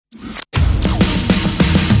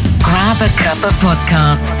a Cuppa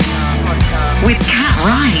podcast with Kat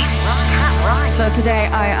Wright. So today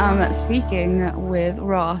I am speaking with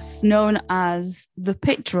Ross, known as the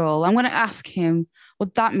Pit Troll. I'm going to ask him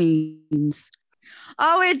what that means.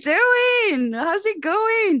 How are we doing? How's it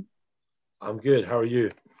going? I'm good. How are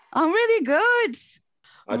you? I'm really good.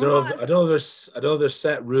 I don't know there's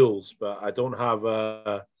set rules, but I don't have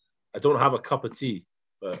a cup of tea.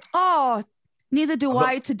 But Oh, neither do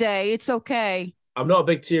I today. It's okay. I'm not a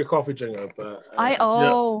big tea or coffee drinker, but okay. I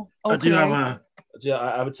do have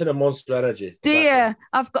a tin of Monster Energy. Dear,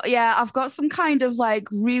 I've got some kind of like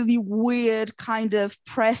really weird kind of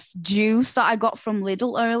pressed juice that I got from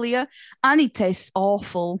Lidl earlier, and it tastes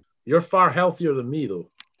awful. You're far healthier than me,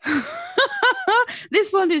 though.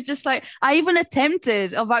 This one is just like, I even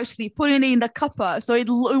attempted of actually putting it in a cuppa, so it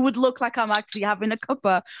would look like I'm actually having a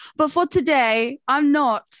cuppa. But for today, I'm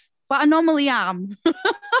not, but I normally am.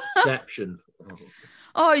 Exception.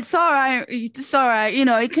 Oh, it's all right. It's all right. You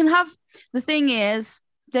know, it can have, the thing is,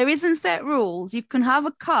 there isn't set rules. You can have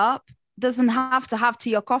a cup, doesn't have to have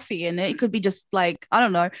tea or coffee in it. It could be just like, I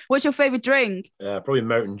don't know. What's your favorite drink? Probably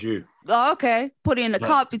Mountain Dew. Oh, okay. Put it in a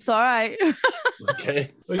cup. It's all right.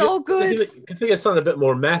 Okay. So good. I think it's something a bit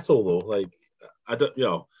more metal though. Like, I don't,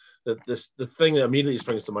 the thing that immediately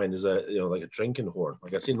springs to mind is like a drinking horn.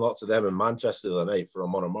 Like I've seen lots of them in Manchester the other night for a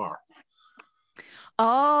Monomar.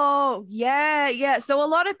 Oh, yeah. So a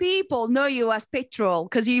lot of people know you as Pit Troll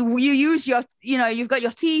because you use your, you've got your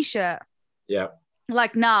T-shirt. Yeah.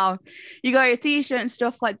 Like now, you got your T-shirt and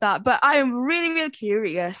stuff like that. But I am really, really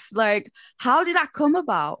curious. Like, how did that come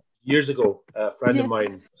about? Years ago, a friend of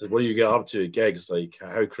mine said, "What do you get up to at gigs? Like,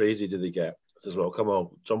 how crazy do they get?" I says, "Well, come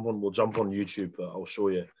on, we'll jump on YouTube. I'll show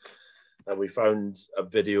you." And we found a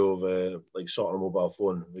video of shot on a mobile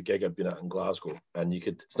phone, the gig I'd been at in Glasgow. And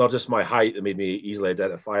it's not just my height that made me easily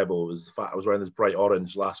identifiable. It was the fact I was wearing this bright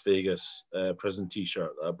orange Las Vegas prison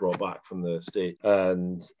T-shirt that I brought back from the state.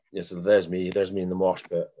 And so there's me in the mosh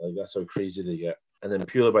pit. Like, that's how crazy they get. And then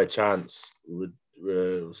purely by chance,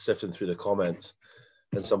 we're sifting through the comments.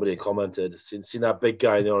 And somebody commented, seen that big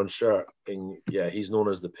guy in the orange shirt? And yeah, he's known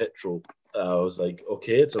as the Pit Troll. I was like,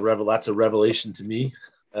 okay, that's a revelation to me.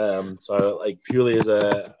 So like purely as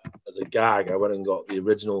a gag, I went and got the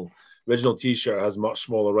original T-shirt. Has much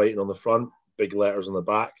smaller writing on the front, big letters on the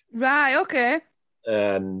back. Right. Okay.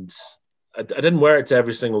 And I didn't wear it to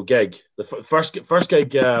every single gig. The first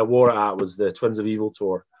gig I wore it at was the Twins of Evil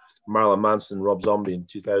tour, Marilyn Manson, Rob Zombie in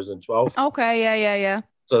 2012. Okay. Yeah.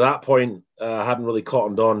 So at that point, I hadn't really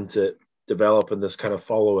cottoned on to developing this kind of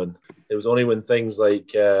following. It was only when things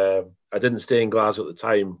like I didn't stay in Glasgow at the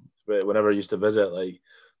time, but whenever I used to visit, like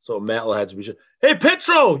sort of metalheads, we should, "Hey, Pit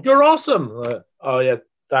Troll, you're awesome!" Like, oh yeah,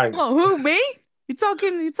 thanks. Oh, who, me? You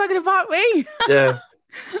talking about me? Yeah.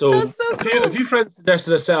 So, That's so cool. A few friends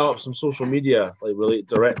suggested I set up some social media, like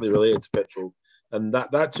directly related to Pit Troll, and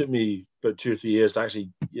that took me about 2 or 3 years to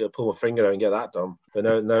actually pull my finger out and get that done. But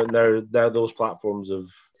now those platforms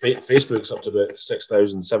of Facebook's up to about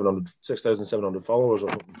 6,700 followers or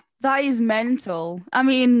something. That is mental. I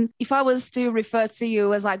mean, if I was to refer to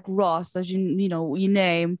you as like Ross, as your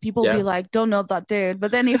name, people would be like, "Don't know that dude."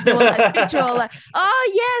 But then if they were like Pit Troll, like,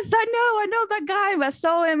 "Oh yes, I know that guy. I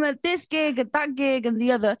saw him at this gig, at that gig, and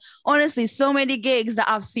the other." Honestly, so many gigs that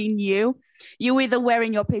I've seen you either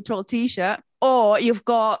wearing your Pit Troll T-shirt or you've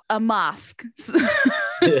got a mask.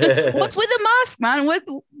 What's with the mask, man?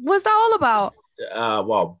 What's that all about?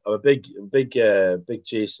 Well, I'm a big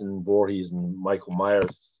Jason Voorhees and Michael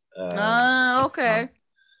Myers. Okay.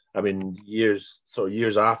 I mean, years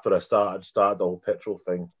after I started the whole Pit Troll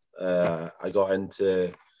thing, I got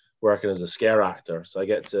into working as a scare actor. So I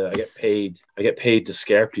get paid to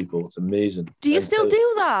scare people. It's amazing. Do you still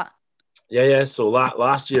do that? Yeah. So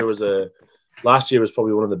last year was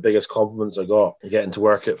probably one of the biggest compliments I got, getting to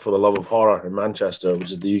work at For the Love of Horror in Manchester,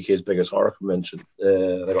 which is the UK's biggest horror convention.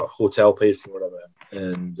 I got a hotel paid for it,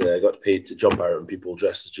 and I got paid to jump out on people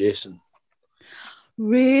dressed as Jason.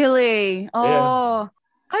 Really? Oh, yeah.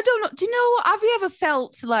 I don't know. Do you know what? Have you ever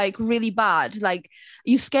felt like really bad? Like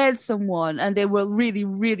you scared someone and they were really,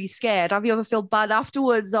 really scared. Have you ever felt bad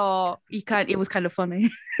afterwards, or it was kind of funny?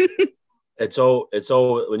 It's all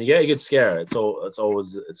when you get a good scare, it's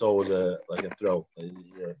always a thrill.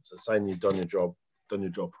 It's a sign you've done your job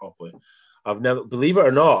properly. I've never, believe it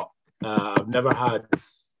or not, I've never had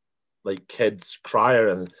like kids cry,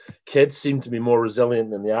 and kids seem to be more resilient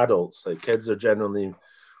than the adults. Like kids are generally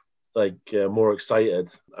more excited.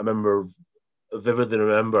 I vividly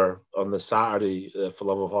remember on the Saturday for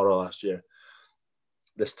Love of Horror last year,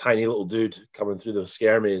 this tiny little dude coming through the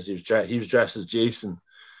scare maze. He was dressed as Jason.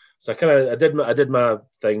 So I did my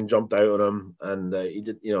thing, jumped out on him, and he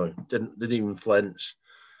didn't even flinch.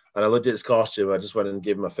 And I looked at his costume. I just went and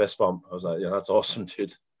gave him a fist bump. I was like, yeah, that's awesome,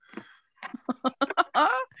 dude. I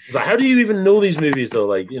was like, how do you even know these movies though?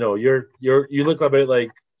 Like, you look about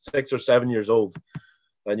like 6 or 7 years old,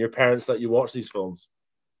 and your parents let you watch these films.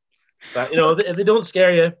 But if they don't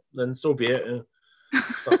scare you, then so be it.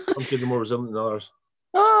 Some kids are more resilient than others.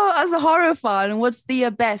 Oh, as a horror fan, what's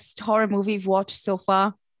the best horror movie you've watched so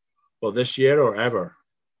far? Well, this year or ever?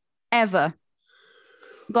 Ever.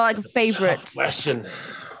 Got like a favorite? Tough question.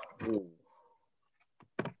 Ooh.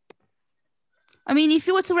 I mean, if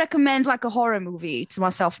you were to recommend like a horror movie to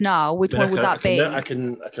myself now, which one would that be? I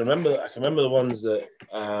can remember the ones that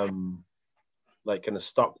like kind of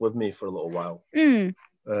stuck with me for a little while.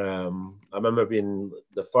 I remember being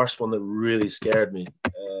the first one that really scared me.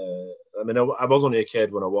 I mean, I was only a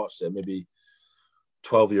kid when I watched it, maybe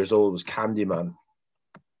 12 years old. It was Candyman.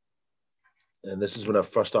 And this is when I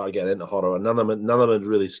first started getting into horror. And none of them had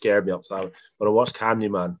really scared me up to that. When I watched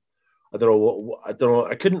Candyman, I don't know.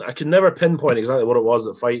 I could never pinpoint exactly what it was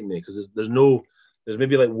that frightened me, because there's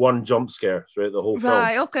maybe like one jump scare throughout the whole film.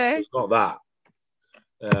 Right, okay. It's not that.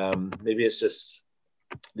 Maybe it's just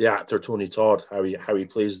the actor Tony Todd, how he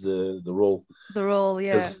plays the role. The role,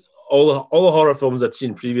 yeah. All the horror films I'd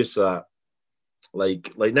seen previous to that,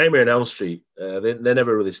 like Nightmare on Elm Street, they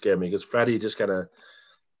never really scared me, because Freddy just kind of,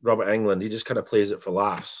 Robert Englund, he just kind of plays it for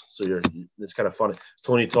laughs. So it's kind of funny.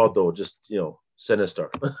 Tony Todd though, just sinister,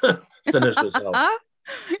 sinister as hell.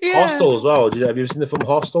 Yeah. Hostel as well. Have you seen the film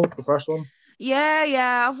Hostel, the first one?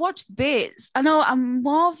 Yeah, I've watched bits. I know I'm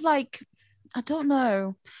more of like, I don't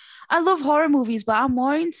know. I love horror movies, but I'm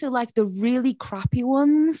more into like the really crappy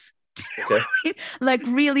ones. Okay. Like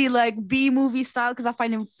really like B-movie style, because I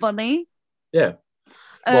find them funny. Yeah.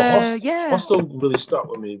 Well, Hostel really stuck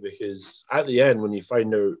with me, because at the end, when you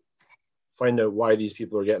find out why these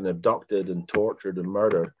people are getting abducted and tortured and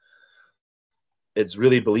murdered, it's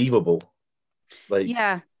really believable. Like,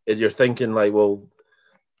 you're thinking like, well,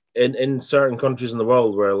 in certain countries in the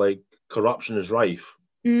world where like corruption is rife,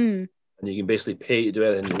 and you can basically pay to do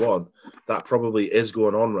anything you want, that probably is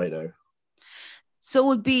going on right now. So it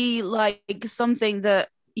would be like something that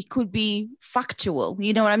it could be factual.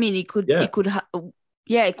 You know what I mean? It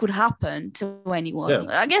could happen to anyone. Yeah.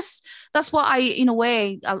 I guess that's what in a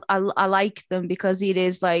way, I like them, because it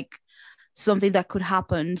is like something that could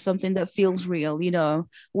happen, something that feels real,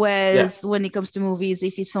 Whereas when it comes to movies,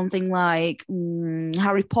 if it's something like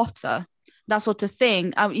Harry Potter, that sort of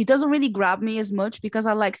thing, it doesn't really grab me as much, because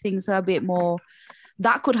I like things that are a bit more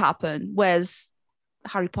that could happen, whereas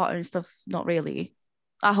Harry Potter and stuff, not really.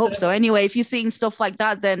 I hope so. Anyway, if you're seeing stuff like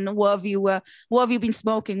that, then what have you been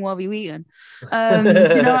smoking? What have you eaten? Do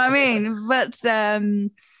you know what I mean? But I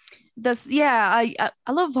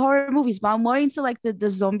love horror movies, but I'm more into like the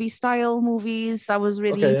zombie style movies. I was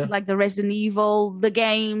really into like the Resident Evil, the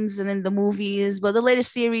games, and then the movies. But the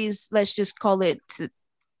latest series, let's just call it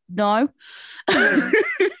no.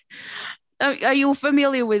 Are you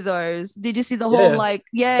familiar with those? Did you see the whole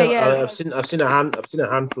I've seen a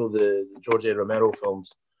handful of the George A. Romero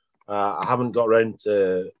films. I haven't got around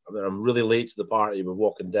to. I'm really late to the party with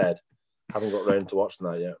Walking Dead. Haven't got around to watching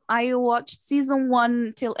that yet. I watched season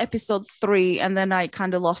 1 till episode 3, and then I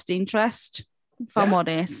kind of lost interest, if I'm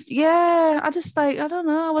honest. Yeah, I just I don't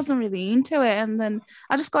know, I wasn't really into it, and then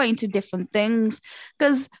I just got into different things,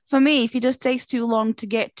 because for me, if it just takes too long to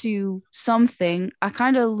get to something, I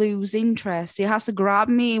kind of lose interest. It has to grab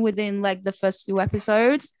me within like the first few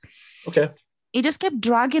episodes. Okay. It just kept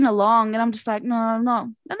dragging along, and I'm just like, no, I'm not.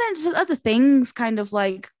 And then just other things kind of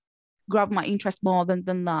like grab my interest more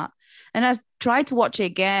than that. And I tried to watch it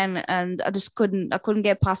again, and I couldn't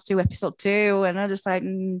get past episode 2, and I just like,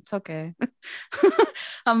 it's okay.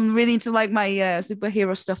 I'm really into like my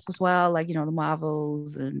superhero stuff as well, like the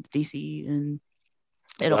Marvels and DC and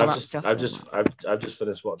all that stuff. I've just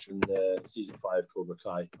finished watching season 5 Cobra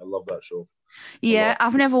Kai. I love that show. Yeah,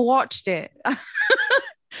 I've never watched it.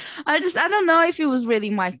 I don't know if it was really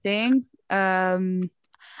my thing.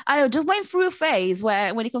 I just went through a phase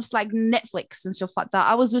where, when it comes to like Netflix and stuff like that,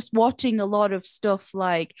 I was just watching a lot of stuff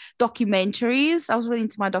like documentaries. I was really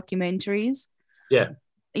into my documentaries. Yeah,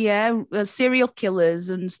 serial killers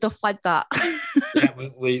and stuff like that. Yeah,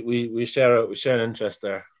 we share an interest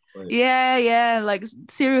there. Right. Yeah, like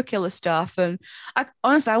serial killer stuff. And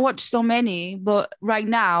honestly, I watched so many, but right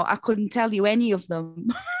now I couldn't tell you any of them.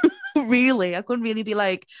 Really, I couldn't really be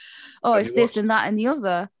like, oh, it's this and that and the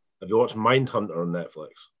other. Have you watched Mindhunter on Netflix?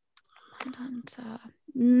 Mindhunter?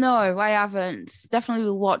 No, I haven't. Definitely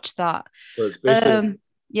will watch that. So it's basically,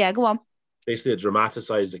 go on. basically a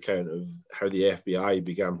dramatized account of how the FBI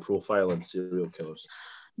began profiling serial killers.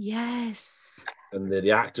 Yes. And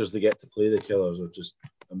the actors that get to play the killers are just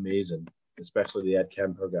amazing, especially the Ed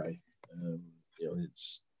Kemper guy.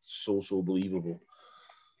 It's so believable.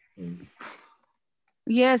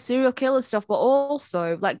 Yeah, serial killer stuff, but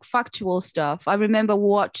also like factual stuff. I remember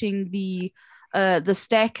watching the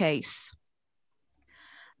Staircase.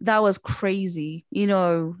 That was crazy.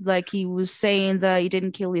 Like he was saying that he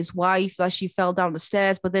didn't kill his wife, that she fell down the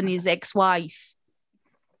stairs, but then his ex-wife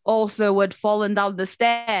also had fallen down the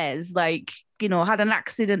stairs, like, had an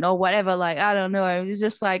accident or whatever. Like, I don't know. It was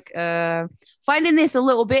just like finding this a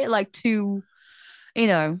little bit like too,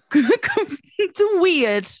 too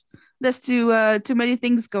weird. There's too many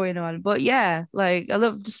things going on. But yeah, like I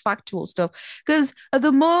love just factual stuff. Because at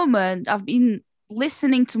the moment I've been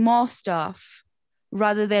listening to more stuff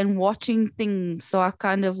rather than watching things. So I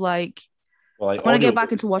kind of like I want to get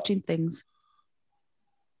back into watching things.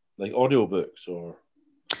 Like audiobooks or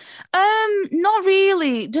not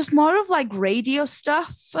really. Just more of like radio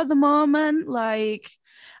stuff at the moment. Like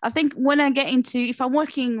I think when I get into, if I'm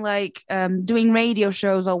working like doing radio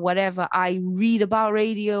shows or whatever, I read about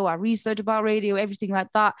radio, I research about radio, everything like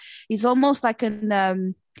that. It's almost like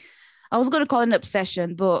an I was going to call it an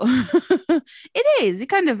obsession, but it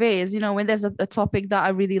kind of is, when there's a topic that I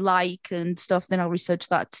really like and stuff, then I'll research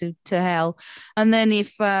that to hell. And then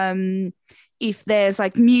if there's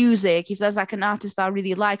like music, if there's like an artist I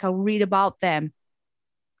really like, I'll read about them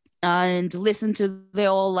and listen to their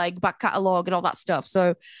all like back catalog and all that stuff.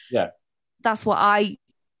 So yeah, that's what I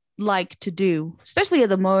like to do, especially at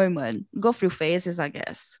the moment. Go through phases, I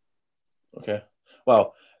guess. Okay.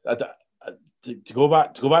 Well, to go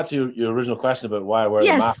back to your original question about why I wear the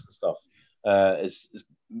mask and stuff, is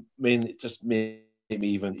mainly just made me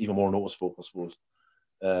even more noticeable, I suppose.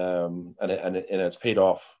 And it's paid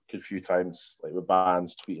off a good few times, like with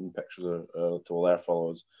bands tweeting pictures to all their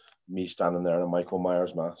followers, me standing there in a Michael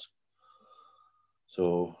Myers mask.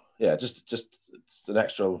 So yeah, just it's an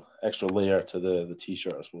extra layer to the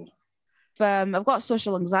t-shirt, I suppose. I've got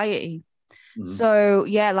social anxiety, so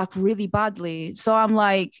yeah, like really badly. So I'm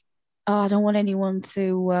like, I don't want anyone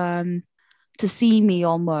to see me.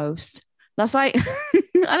 Almost. That's like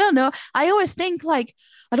I don't know. I always think like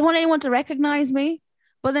I don't want anyone to recognize me.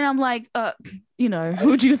 But then I'm like,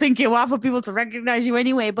 who do you think you are for people to recognize you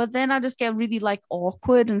anyway? But then I just get really like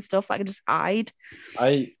awkward and stuff. Like I just hide.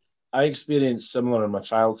 I experienced similar in my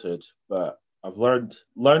childhood, but I've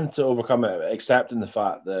learned to overcome it, accepting the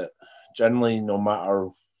fact that generally, no matter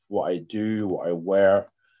what I do, what I wear,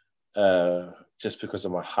 just because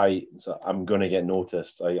of my height, so I'm gonna get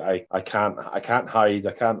noticed. I can't hide.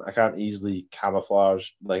 I can't easily camouflage.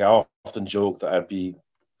 Like I often joke that I'd be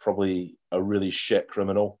probably a really shit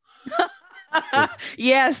criminal.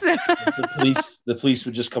 Yes. the police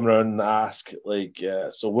would just come around and ask, like,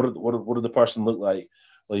 so what did the person look like?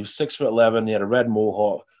 Well, he was 6'11", he had a red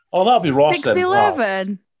mohawk. Oh, that'll be Ross.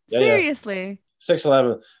 6'11". Yeah, seriously.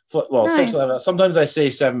 6'11". Well, nice. 6'11". Sometimes I say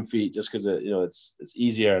 7 feet just because it's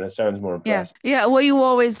easier and it sounds more impressive. Yeah. Were you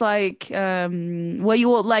always like were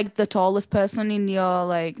you like the tallest person in your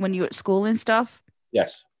like when you were at school and stuff?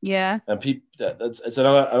 Yes. Yeah. And people, it's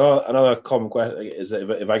another common question is that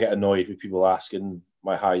if I get annoyed with people asking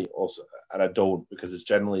my height also, and I don't, because it's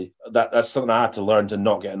generally that's something I had to learn to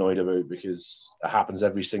not get annoyed about, because it happens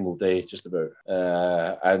every single day just about.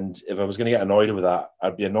 And if I was going to get annoyed with that,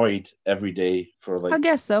 I'd be annoyed every day for like. I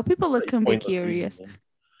guess so. People can be curious. Reason.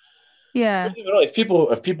 Yeah. If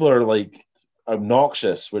people are like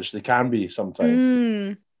obnoxious, which they can be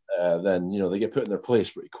sometimes. Then they get put in their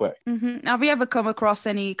place pretty quick. Mm-hmm. Have you ever come across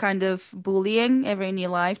any kind of bullying ever in your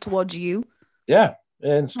life towards you? Yeah,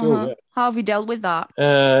 in school. Yeah. How have you dealt with that?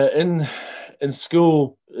 In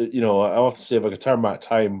school, I often say if I could turn back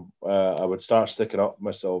time, I would start sticking up for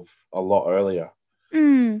myself a lot earlier.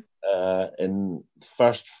 In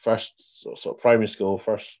first sort of primary school,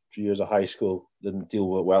 first few years of high school, didn't deal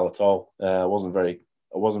with it well at all. I wasn't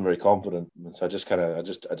very confident, so I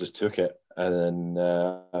just took it, and then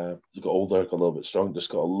got older, got a little bit strong, just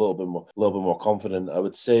got a little bit more confident. I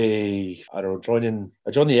would say I joined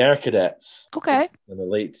the Air Cadets. Okay. In the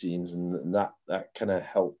late teens, and that kind of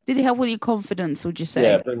helped. Did it help with your confidence? Would you say?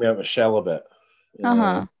 Yeah, bring me out of my shell a bit.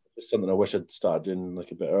 It's something I wish I'd started doing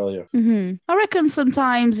like a bit earlier. I reckon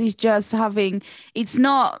sometimes it's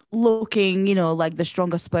not looking, like the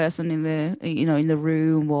strongest person in the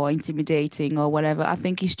room or intimidating or whatever. I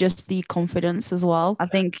think it's just the confidence as well. I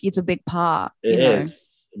think it's a big part. It is.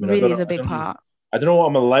 Really is a big part. I don't know what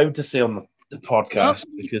I'm allowed to say on the podcast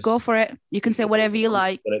because go for it. You can say whatever you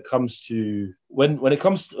like. When it comes to when it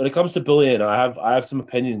comes to bullying, I have some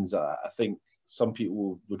opinions that I think some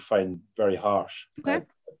people would find very harsh. Okay.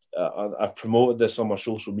 I've promoted this on my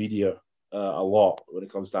social media a lot when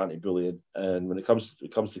it comes to anti-bullying, and when it comes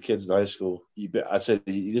to kids in high school, I'd say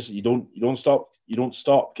you don't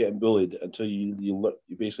stop getting bullied until you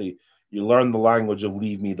basically you learn the language of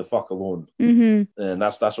leave me the fuck alone. Mm-hmm. And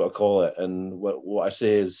that's what I call it. And what I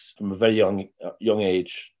say is from a very young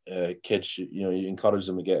age, kids, you encourage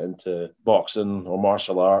them to get into boxing or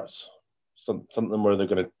martial arts, something where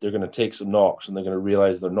they're gonna take some knocks and they're gonna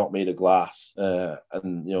realize they're not made of glass, and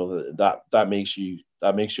that makes you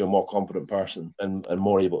a more confident person and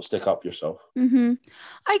more able to stick up yourself. Mm-hmm.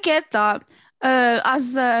 I get that.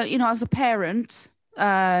 As a parent,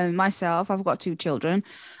 myself, I've got 2 children.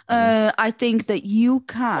 I think that you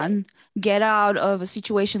can get out of a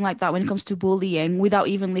situation like that when it comes to bullying without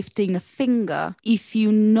even lifting a finger if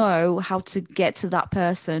you know how to get to that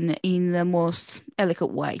person in the most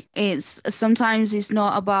elegant way. Sometimes it's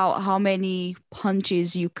not about how many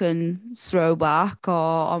punches you can throw back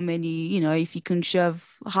or how many, if you can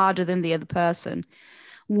shove harder than the other person.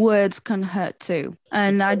 Words can hurt too.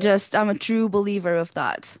 And I'm a true believer of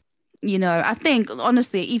that. I think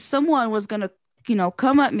honestly, if someone was gonna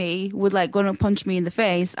come at me with gonna punch me in the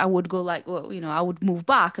face, I would go I would move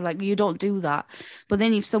back, you don't do that. But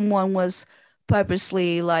then if someone was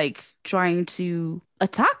purposely trying to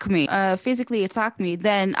attack me, physically attack me,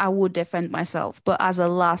 then I would defend myself, but as a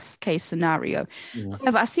last case scenario.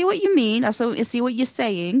 However, I see what you mean. I see what you're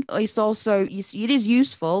saying. It's also, it is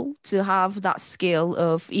useful to have that skill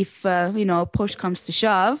of if push comes to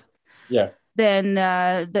shove, then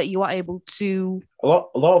that you are able to a lot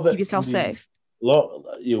of it keep yourself safe.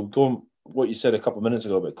 Going what you said a couple of minutes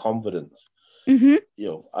ago about confidence. Mm-hmm.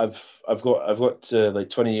 I've got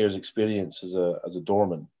 20 years experience as a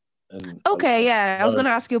doorman. And I was going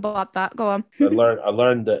to ask you about that. Go on. I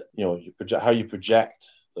learned that how you project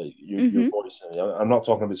your voice. I'm not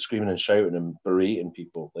talking about screaming and shouting and berating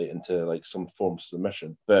people into some form of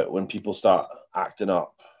submission, but when people start acting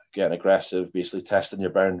up, getting aggressive, basically testing your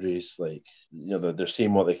boundaries, they're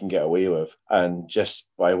seeing what they can get away with, and just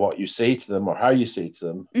by what you say to them or how you say to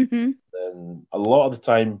them, then a lot of the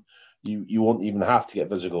time you won't even have to get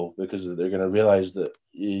physical because they're going to realize that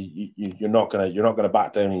you're not going to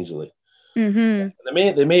back down easily.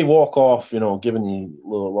 They may walk off, giving you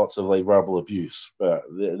lots of verbal abuse, but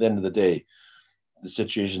at the end of the day, the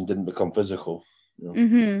situation didn't become physical.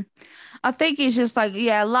 I think it's just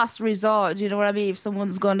last resort. You know what I mean? If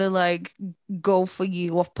someone's gonna go for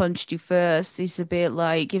you or punched you first, it's a bit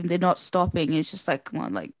if they're not stopping, it's just come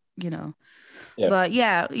on, Yeah. But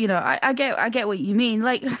yeah, I get what you mean.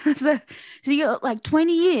 So you got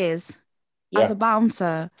 20 years as a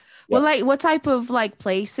bouncer. Yeah. Well, what type of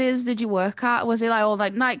places did you work at? Was it all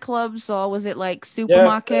nightclubs or was it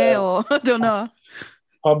supermarket or I don't know?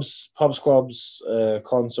 Pubs, clubs,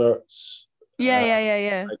 concerts.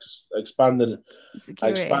 Yeah. Expanded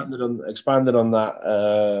on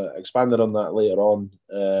that later on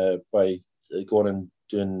by going and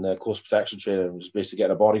doing close protection training, which is basically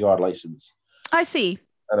getting a bodyguard license. I see.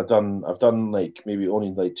 And I've done maybe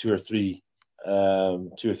only 2 or 3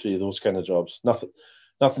 of those kind of jobs. Nothing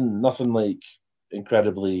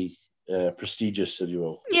incredibly prestigious, if you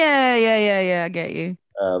will. Yeah. I get you.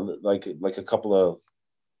 Like a couple of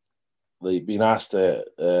being asked to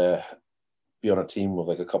be on a team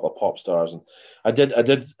with a couple of pop stars, and I did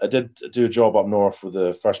do a job up north with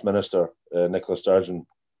the First Minister, Nicola Sturgeon.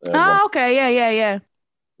 Okay, yeah.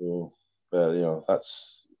 So,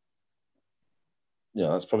 that's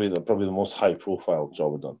probably the most high profile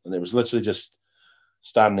job I've done, and it was literally just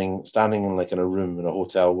standing in a room in a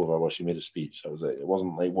hotel with her while she made a speech. It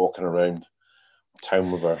wasn't walking around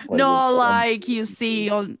town with her. You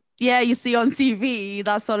see on TV,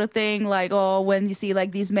 that sort of thing, or when you see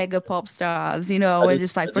these mega pop stars, and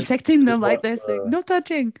just protecting them this, no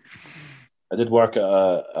touching. I did work at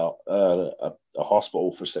a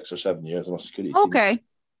hospital for 6 or 7 years on a security team. Okay.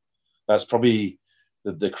 That's probably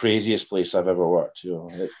the craziest place I've ever worked.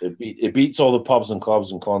 It beats all the pubs and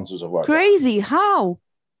clubs and concerts I've worked. Crazy? How?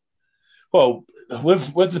 Well,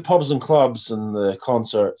 with the pubs and clubs and the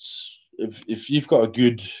concerts, if you've got a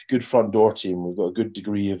good front door team, we've got a good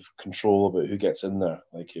degree of control about who gets in there.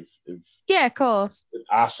 If of course, if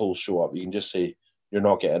assholes show up, you can just say you're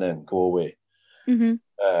not getting in, go away, and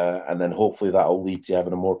then hopefully that will lead to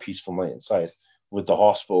having a more peaceful night inside. With the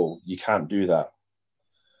hospital, you can't do that.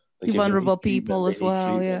 Vulnerable people as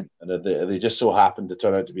well, yeah. And they just so happen to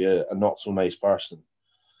turn out to be a not so nice person.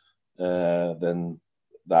 Then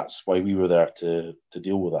that's why we were there to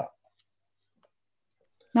deal with that.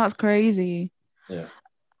 That's crazy. Yeah.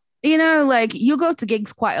 You know, like you go to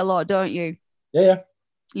gigs quite a lot, don't you? Yeah.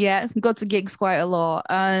 Yeah, go to gigs quite a lot.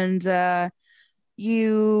 And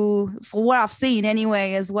you, for what I've seen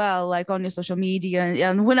anyway, as well, like on your social media,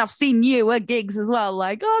 and when I've seen you at gigs as well,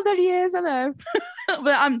 like, oh, there he is, hello.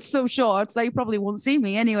 But I'm so short, so you probably won't see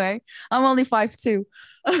me anyway. I'm only 5'2".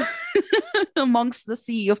 Amongst the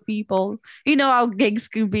sea of people. You know how gigs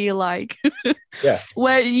can be like. Yeah.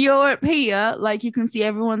 Where you're up here, like you can see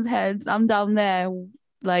everyone's heads. I'm down there,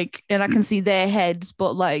 like, and I can see their heads,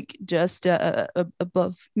 but like just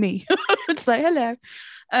above me. It's like, hello.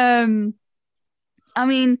 I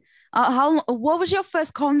mean, what was your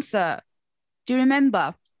first concert? Do you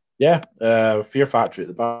remember? Yeah, Fear Factory at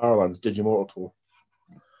the Barrowlands Digimortal tour.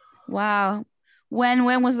 Wow.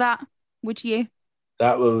 When was that? Which year?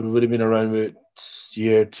 That would have been around about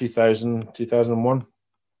year 2000, 2001.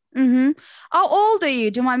 Mm-hmm. How old are you?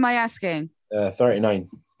 Do you mind my asking? 39.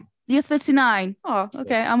 You're 39. Oh,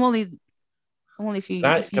 okay. I'm only a few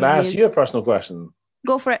Can I ask you a personal question?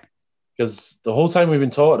 Go for it. Because the whole time we've been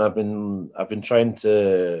talking, I've been trying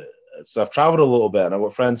to. So I've traveled a little bit, and I've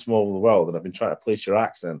got friends from all over the world, and I've been trying to place your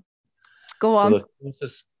accent. Go on. So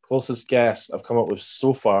the closest guess I've come up with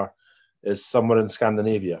so far is somewhere in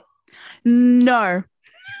Scandinavia. No.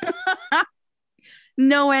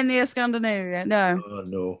 Nowhere near Scandinavia. No. Oh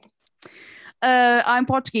no. I'm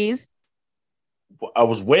Portuguese. I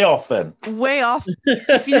was way off then. Way off.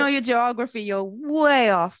 If you know your geography, you're way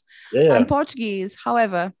off. Yeah. I'm Portuguese.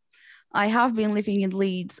 However, I have been living in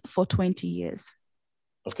Leeds for 20 years.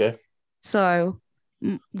 Okay. So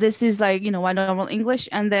this is like, my normal English,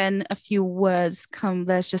 and then a few words come.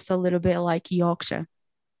 There's just a little bit like Yorkshire.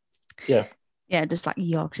 Yeah. Yeah, just like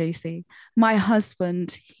Yorkshire, you see. My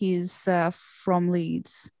husband, he's from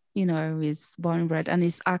Leeds, he's born and bred, and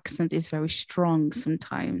his accent is very strong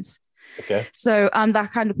sometimes. Okay. So I'm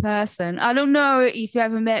that kind of person. I don't know if you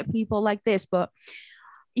ever met people like this, but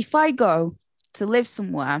if I go to live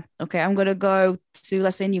somewhere, okay, I'm going to go to,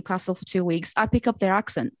 let's say, Newcastle for 2 weeks, I pick up their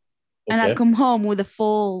accent. Okay. And I come home with a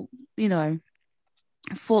full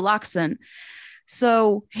accent.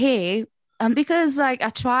 So here, because like I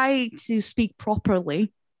try to speak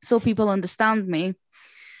properly so people understand me.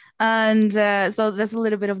 And so there's a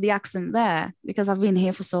little bit of the accent there because I've been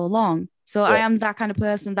here for so long. So yeah. I am that kind of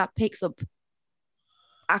person that picks up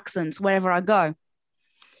accents wherever I go.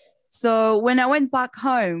 So when I went back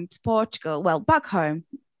home to Portugal, well, back home,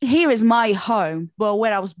 here is my home, but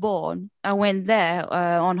where I was born, I went there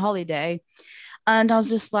on holiday, and I was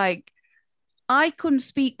just like, I couldn't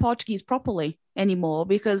speak Portuguese properly anymore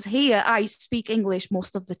because here I speak English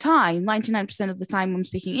most of the time. 99% of the time I'm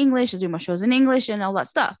speaking English. I do my shows in English and all that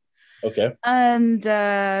stuff. Okay. And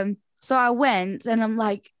so I went, and I'm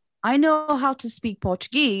like, I know how to speak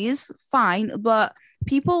Portuguese, fine, but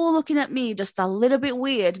people were looking at me just a little bit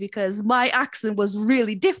weird because my accent was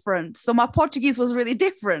really different. So my Portuguese was really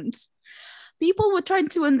different. People were trying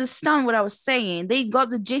to understand what I was saying. They got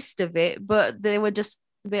the gist of it, but they were just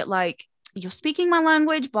a bit like, you're speaking my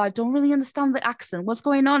language, but I don't really understand the accent. What's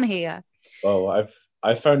going on here? Well,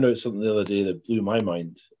 I found out something the other day that blew my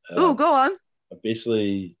mind. Oh, go on.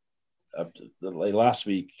 Basically, like this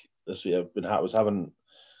week, I was having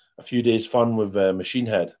a few days fun with Machine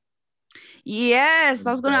Head. Yes,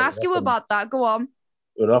 I was going to ask you about that. Go on.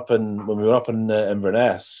 When we were up in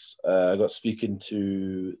Inverness, I got speaking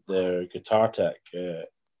to their guitar tech,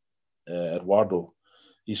 Eduardo.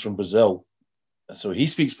 He's from Brazil, so he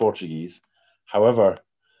speaks Portuguese. However,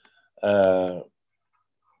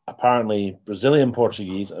 apparently Brazilian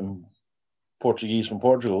Portuguese and Portuguese from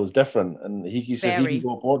Portugal is different, and he says he can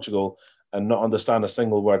go to Portugal and not understand a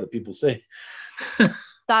single word that people say.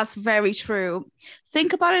 That's very true.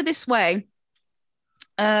 Think about it this way.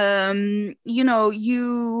 You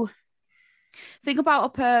think about a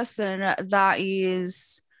person that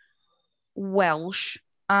is Welsh,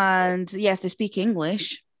 and yes, they speak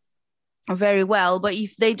English very well, but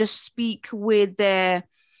if they just speak with their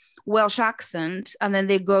Welsh accent and then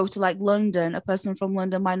they go to like London, a person from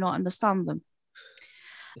London might not understand them.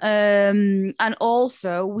 And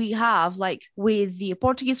also we have, like, with the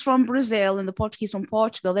Portuguese from Brazil and the Portuguese from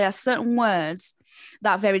Portugal, there are certain words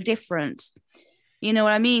that are very different. You know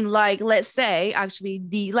what I mean? Like, let's say actually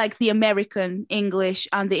the American English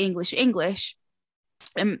and the English, English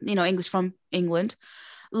from England,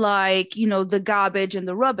 like, the garbage and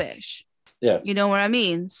the rubbish. Yeah. You know what I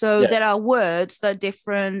mean? So there are words that are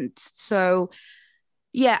different. So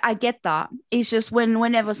yeah, I get that. It's just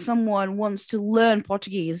whenever someone wants to learn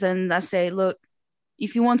Portuguese, and I say, look,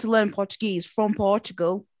 if you want to learn Portuguese from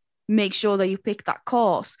Portugal, make sure that you pick that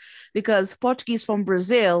course, because Portuguese from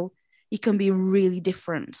Brazil it can be really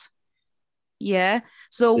different. Yeah.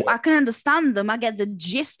 So I can understand them. I get the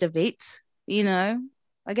gist of it, you know,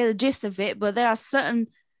 I get the gist of it. But there are certain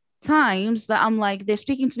times that I'm like, they're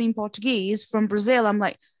speaking to me in Portuguese from Brazil. I'm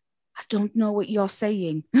like, I don't know what you're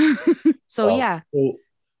saying. So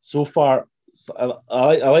so far,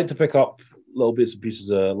 I like to pick up little bits and pieces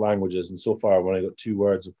of languages, and so far, when I got 2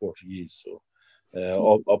 words of Portuguese, so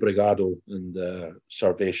obrigado and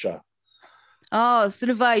cerveja. Oh,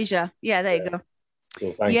 cerveja. Yeah, there you go.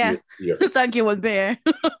 So thank you. Thank you, one beer.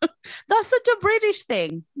 That's such a British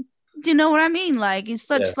thing. Do you know what I mean? Like, it's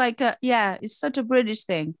such it's such a British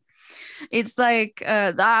thing. It's like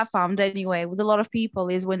that I found anyway with a lot of people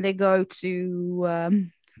is when they go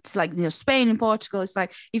to it's like, you know, Spain and Portugal, it's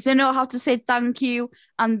like if they know how to say thank you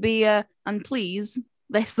and beer and please,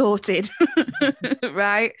 they're sorted.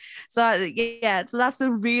 Right? So so that's a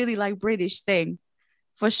really like British thing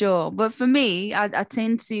for sure. But for me, I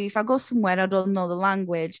tend to, if I go somewhere and I don't know the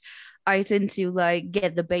language, I tend to like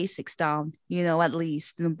get the basics down, you know, at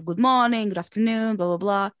least good morning, good afternoon, blah blah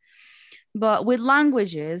blah. But with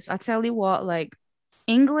languages, I tell you what, like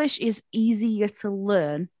English is easier to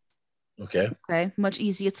learn. Okay, much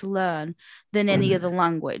easier to learn than any other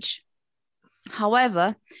language.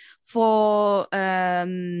 However, for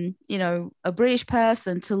you know, a British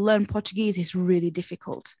person to learn Portuguese is really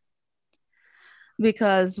difficult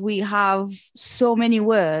because we have so many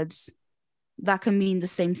words that can mean the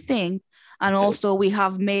same thing, and also we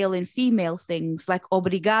have male and female things like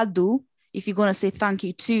obrigado. If you're gonna say thank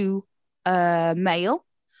you to male,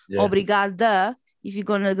 obrigada if you're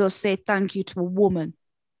gonna go say thank you to a woman.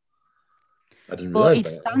 I didn't realize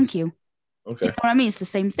it's that. Thank you. Okay. Do you know what I mean? It's the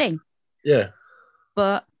same thing. Yeah.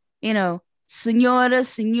 But, you know, senora,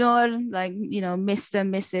 senor, like, you know, Mr.,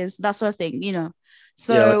 Mrs., that sort of thing, you know.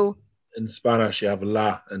 So in Spanish, you have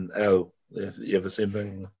la and el. You have the same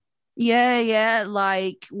thing. Yeah.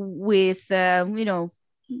 Like with, you know,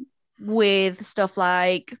 with stuff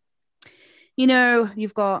like, you know,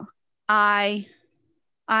 you've got I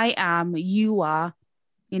am, you are,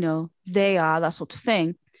 you know, they are, that sort of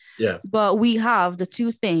thing. Yeah. But we have the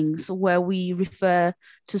two things where we refer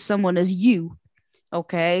to someone as you.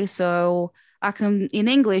 Okay. So I can, in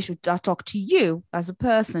English, I talk to you as a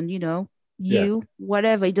person, you know, you,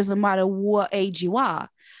 whatever. It doesn't matter what age you are.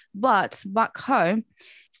 But back home,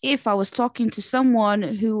 if I was talking to someone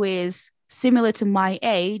who is similar to my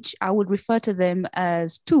age, I would refer to them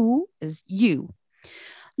as tu, as you.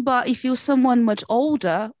 But if you're someone much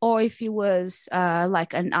older, or if you was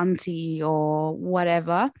like an auntie or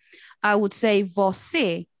whatever, I would say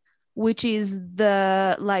você, which is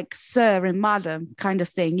the like sir and madam kind of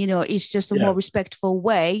thing. You know, it's just a more respectful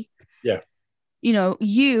way. Yeah. You know,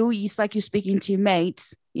 you, it's like you're speaking to your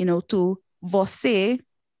mates, you know, to você.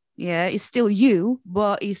 Yeah, it's still you,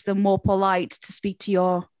 but it's the more polite to speak to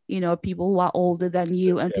your, you know, people who are older than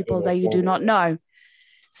you and people that you do not know.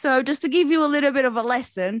 So just to give you a little bit of a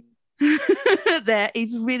lesson there,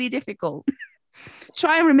 it's really difficult.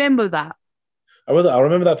 Try and remember that. I'll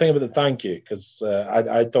remember that thing about the thank you, because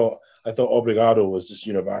I thought obrigado was just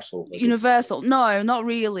universal. Like universal. No, not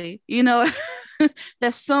really. You know,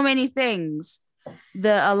 there's so many things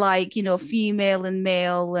that are like, you know, female and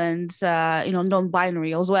male and, you know,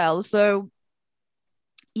 non-binary as well. So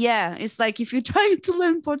yeah, it's like if you're trying to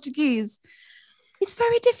learn Portuguese, it's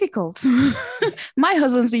very difficult. My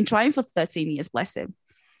husband's been trying for 13 years, bless him.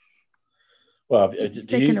 Well,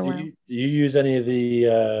 do you use any of the,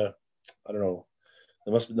 I don't know,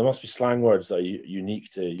 there must be slang words that are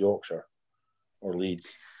unique to Yorkshire or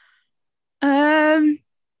Leeds?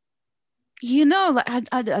 You know, like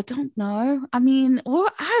I don't know. I mean, well,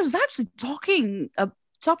 I was actually talking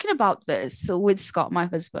about this with Scott, my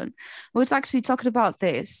husband. We was actually talking about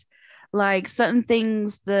this. Like certain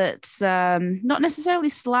things that not necessarily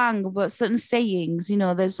slang, but certain sayings, you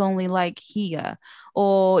know, there's only like here.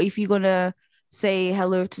 Or if you're gonna say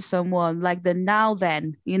hello to someone, like the now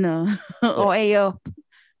then, you know, or hey up,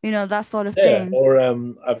 you know, that sort of thing. Or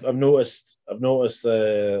I've noticed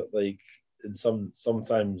like in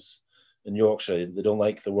sometimes in Yorkshire they don't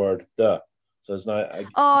like the word the. So it's not. Don't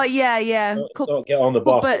get on the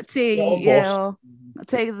bus. Cup of tea, or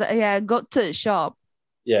take go to the shop.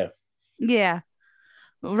 Yeah. Yeah,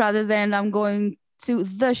 rather than I'm going to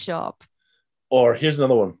the shop. Or here's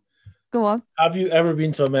another one. Go on. Have you ever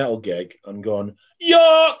been to a metal gig and gone,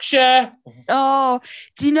 Yorkshire? Oh,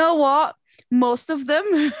 do you know what? Most of them,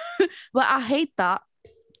 but I hate that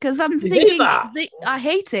because I'm thinking I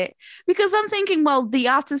hate it because I'm thinking, well, the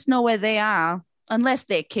artists know where they are unless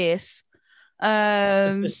they Kiss.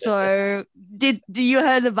 So do you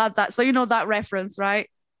heard about that? So you know that reference, right?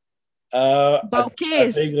 About I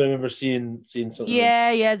Kiss. think I remember seeing something.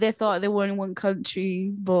 Yeah. They thought they were in one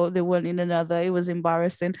country, but they weren't in another. It was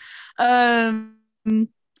embarrassing.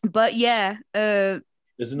 But yeah.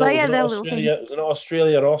 Is it But not? yeah, Was it not they're little Australia? things. Was it not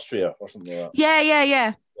Australia or Austria or something like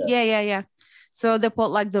that? Yeah. So they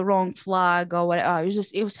put like the wrong flag or whatever. Oh,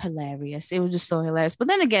 it was hilarious. It was just so hilarious. But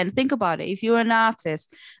then again, think about it. If you're an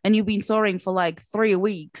artist and you've been touring for like 3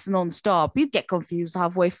 weeks non-stop, you'd get confused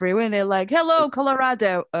halfway through and they're like, hello,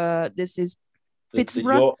 Colorado. This is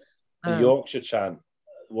Pittsburgh. The Yorkshire chant.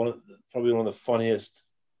 Probably one of the funniest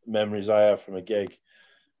memories I have from a gig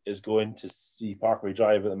is going to see Parkway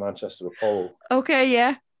Drive at the Manchester Apollo. Okay,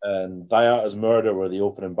 yeah. And Diata's Murder were the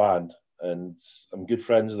opening band. And I'm good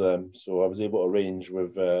friends with them, so I was able to arrange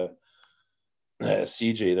with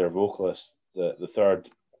CJ, their vocalist, the third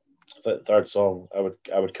song.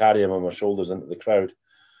 I would carry him on my shoulders into the crowd,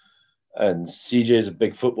 and CJ is a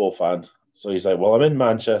big football fan, so he's like, "Well, I'm in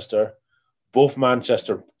Manchester. Both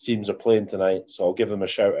Manchester teams are playing tonight, so I'll give them a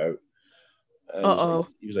shout out." And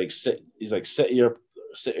he was like, City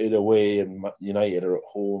away, and United are at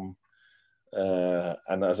home.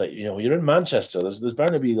 And I was like, you're in Manchester. There's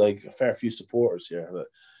bound to be like a fair few supporters here. But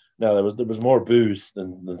no, there was more boos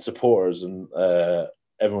than supporters, and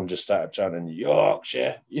everyone just started chanting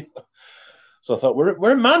Yorkshire. So I thought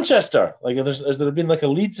we're in Manchester. Like, has there been like a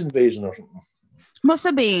Leeds invasion or something? Must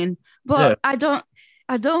have been, but yeah.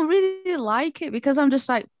 I don't really like it because I'm just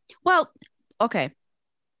like, well, okay,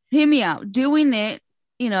 hear me out. Doing it,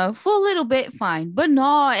 for a little bit, fine, but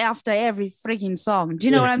not after every freaking song. Do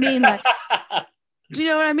you know what I mean? Like, do you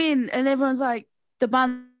know what I mean? And everyone's like, the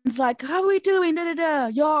band's like, how are we doing? Da, da, da.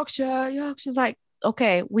 Yorkshire's like,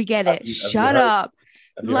 okay, we get it. Shut up.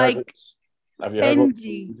 Have you heard what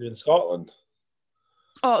we do in Scotland?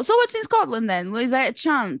 Oh, so what's in Scotland then? Is that a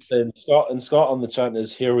chant? In Scotland, the chant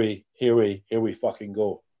is here we fucking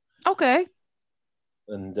go. Okay.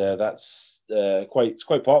 And that's quite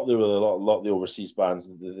popular with a lot of the overseas bands.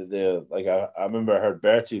 They like I remember I heard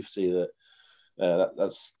Beartooth say that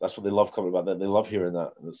that's what they love coming about. That they love hearing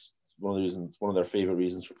that. And it's one of the reasons, one of their favorite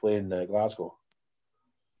reasons for playing Glasgow.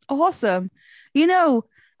 Awesome.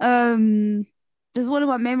 There's one of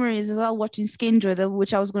my memories as well watching Skindred,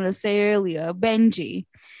 which I was going to say earlier. Benji,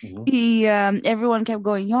 he everyone kept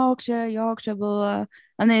going Yorkshire, blah, blah.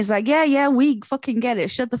 And then he's like, yeah, we fucking get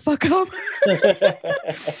it. Shut the fuck up.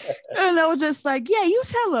 And I was just like, yeah, you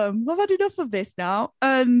tell them. I've had enough of this now.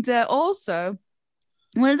 And also,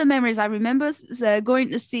 one of the memories I remember is going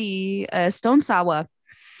to see Stone Sour.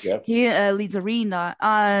 Yep. Here at Leeds Arena,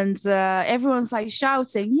 and everyone's like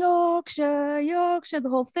shouting Yorkshire, the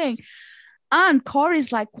whole thing. And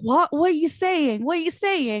Corey's like, what are you saying? What are you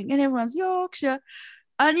saying? And everyone's Yorkshire.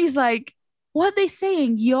 And he's like, what are they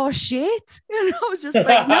saying? Your shit? And I was just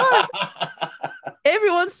like, no.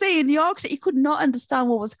 Everyone's saying Yorkshire. He could not understand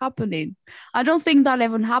what was happening. I don't think that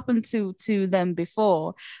ever happened to them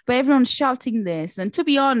before. But everyone's shouting this. And to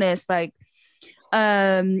be honest, like,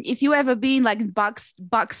 if you ever been like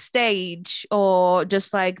backstage or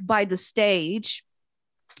just like by the stage,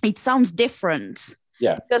 it sounds different.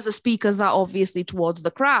 Yeah, because the speakers are obviously towards the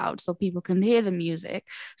crowd, so people can hear the music.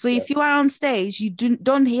 So if you are on stage, you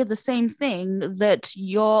don't hear the same thing that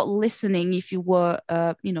you're listening if you were,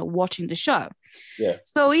 watching the show. Yeah.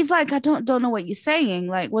 So he's like, I don't know what you're saying.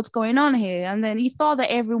 Like, what's going on here? And then he thought that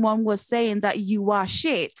everyone was saying that you are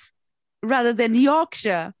shit rather than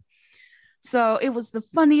Yorkshire. So it was the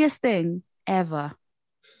funniest thing ever.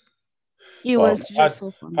 It was just so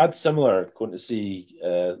funny. I had similar going to see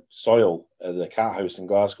Soil at the Cat House in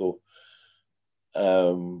Glasgow.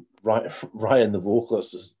 Ryan, the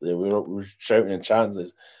vocalist, we were shouting and chanting.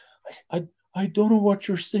 I don't know what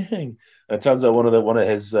you're saying. And it turns out one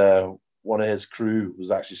of his crew was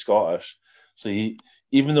actually Scottish. So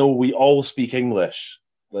even though we all speak English,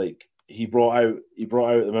 like he brought out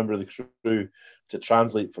a member of the crew to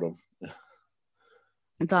translate for him.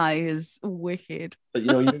 That is wicked. But,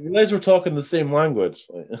 you realize we're talking the same language.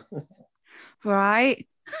 Right?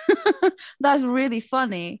 That's really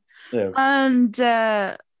funny. Yeah. And,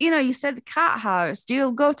 you said the Cat House. Do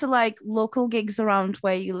you go to, like, local gigs around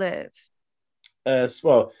where you live?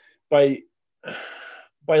 Well, by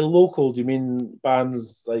local, do you mean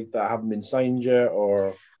bands, like, that haven't been signed yet,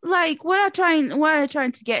 or? Like, what I'm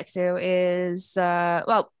trying to get to is,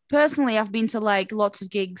 personally, I've been to like lots of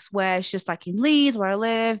gigs where it's just like in Leeds where I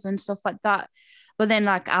live and stuff like that. But then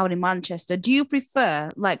like out in Manchester, do you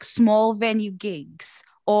prefer like small venue gigs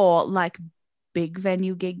or like big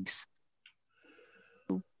venue gigs?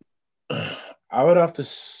 I would have to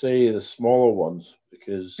say the smaller ones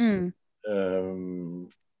because, you're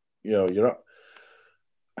not,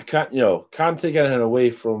 I can't take anything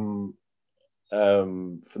away from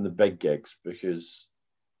from the big gigs, because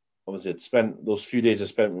obviously I'd spent those few days I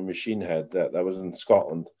spent with Machine Head, that was in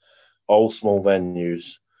Scotland, all small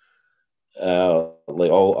venues,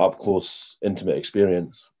 like all up close, intimate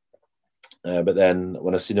experience. But then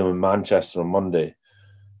when I seen them in Manchester on Monday,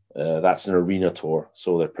 that's an arena tour,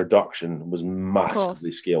 so their production was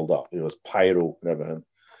massively scaled up. It was pyro and everything,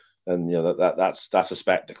 and that's a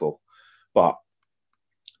spectacle. But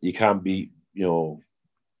you can't be,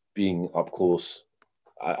 being up close.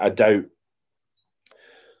 I doubt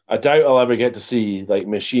I'll ever get to see like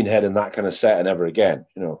Machine Head in that kind of setting ever again.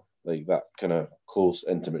 Like that kind of close,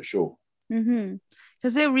 intimate show.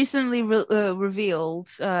 Because they recently revealed,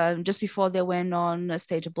 just before they went on a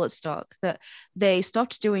stage of Bloodstock, that they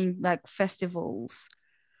stopped doing like festivals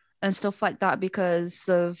and stuff like that because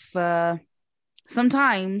of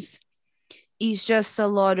sometimes it's just there's a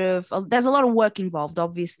lot of work involved,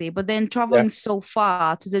 obviously, but then traveling so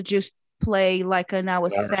far to just play like an hour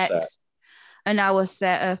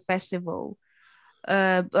set festival,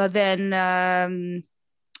 but then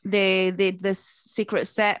they did this secret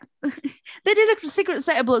set. They did a secret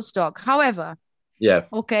set of Bloodstock. However,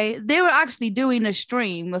 they were actually doing a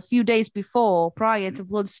stream a few days prior to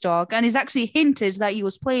Bloodstock, and he's actually hinted that he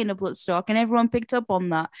was playing a Bloodstock, and everyone picked up on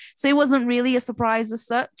that. So it wasn't really a surprise as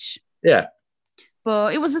such. Yeah.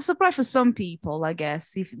 But it was a surprise for some people, I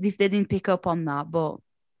guess, if they didn't pick up on that. But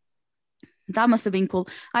that must have been cool.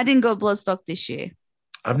 I didn't go Bloodstock this year.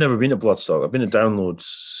 I've never been to Bloodstock. I've been to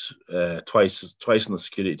Downloads twice on the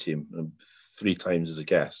security team and 3 times as a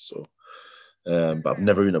guest. So, but I've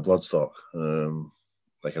never been to Bloodstock. And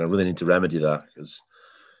I really need to remedy that because,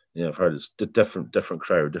 I've heard it's a different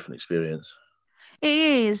crowd, different experience. It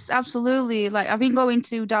is absolutely. Like I've been going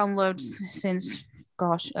to Downloads since,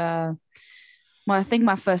 I think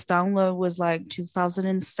my first download was like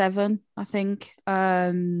 2007. I think.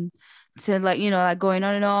 So like going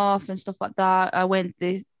on and off and stuff like that. I went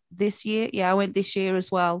this year. Yeah, I went this year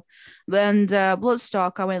as well. And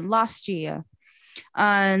Bloodstock, I went last year,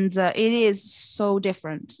 and it is so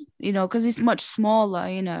different, because it's much smaller,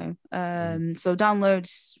 So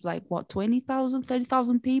Downloads like what 20,000,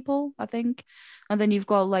 30,000 people, I think, and then you've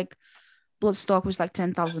got like Bloodstock, which is like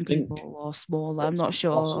 10,000 people or smaller. I'm not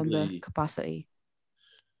sure on the capacity.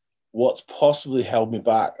 What's possibly held me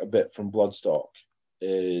back a bit from Bloodstock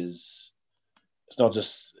is it's not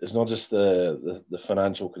just the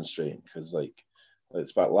financial constraint, because like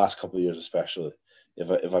it's about the last couple of years especially. If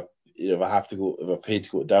I have to go, if I paid to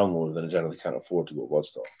go to Download, then I generally can't afford to go to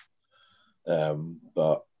Bloodstock.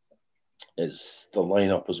 But it's the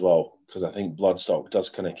lineup as well, because I think Bloodstock does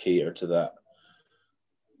kind of cater to that,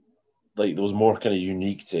 like those more kind of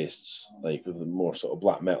unique tastes, like with the more sort of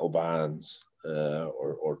black metal bands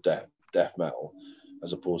or death metal,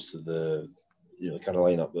 as opposed to the kind of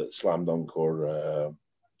lineup that Slam Dunk or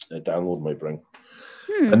Download might bring.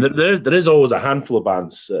 And there is always a handful of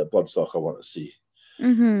bands at Bloodstock I want to see.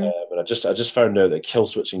 But I just found out that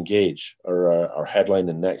Killswitch Engage are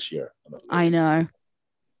headlining next year. I know.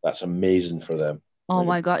 That's amazing for them. Oh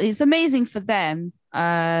my God, it's amazing for them.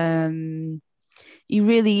 It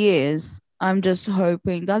really is. I'm just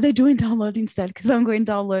hoping that they're doing Download instead, because I'm going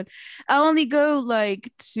Download. I only go I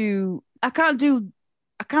can't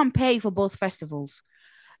pay for both festivals.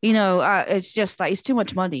 It's just like, it's too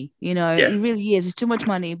much money, It really is. It's too much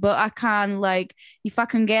money. But I can, if I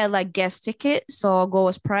can get like guest tickets or go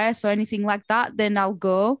as press or anything like that, then I'll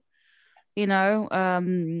go,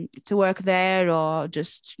 to work there or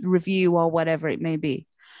just review or whatever it may be.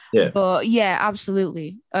 Yeah. But yeah,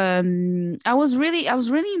 absolutely. I was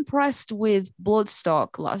really impressed with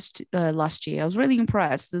Bloodstock last year. I was really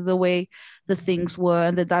impressed with the way the things were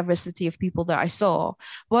and the diversity of people that I saw.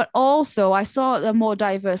 But also I saw a more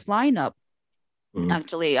diverse lineup.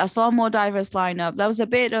 Actually, I saw a more diverse lineup. There was a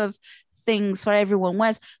bit of things for everyone.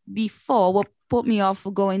 Whereas before, what put me off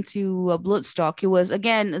for going to Bloodstock, it was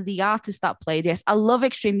again the artist that played. Yes, I love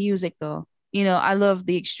extreme music though. I love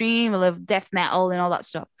the extreme, I love death metal and all that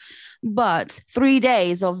stuff. But 3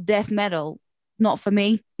 days of death metal, not for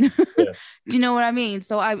me. Yeah. Do you know what I mean?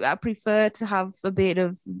 So I prefer to have a bit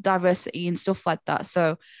of diversity and stuff like that.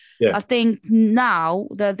 So yeah. I think now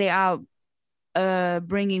that they are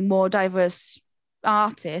bringing more diverse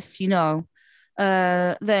artists, then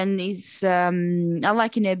it's I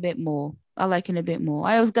liking it a bit more. I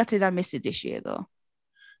was gutted I missed it this year though.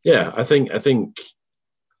 Yeah, I think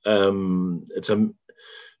it's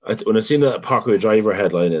when I seen that Parkway Driver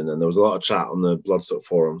headlining, and there was a lot of chat on the Bloodstock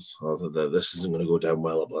forums that this isn't going to go down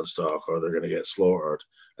well at Bloodstock, or they're going to get slaughtered,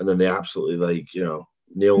 and then they absolutely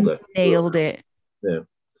nailed it. Yeah,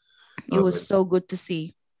 it was so good to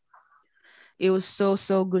see. it was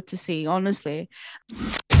so good to see, honestly.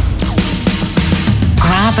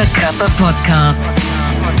 Grab a Cuppa podcast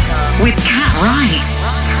with Cat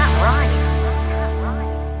Wright.